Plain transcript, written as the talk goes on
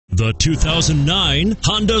The 2009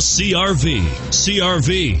 Honda CR-V.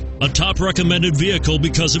 CR-V, a top recommended vehicle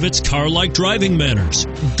because of its car-like driving manners,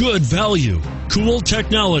 good value, cool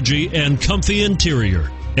technology, and comfy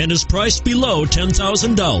interior, and is priced below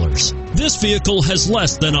 $10,000. This vehicle has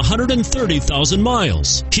less than 130,000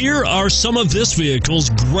 miles. Here are some of this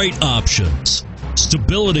vehicle's great options: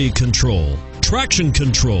 stability control, traction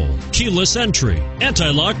control, keyless entry,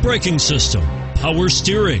 anti-lock braking system, power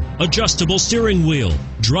steering, adjustable steering wheel,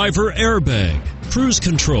 driver airbag, cruise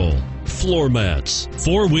control, floor mats,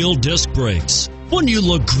 four-wheel disc brakes. Wouldn't you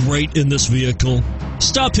look great in this vehicle?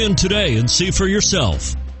 Stop in today and see for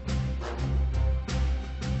yourself.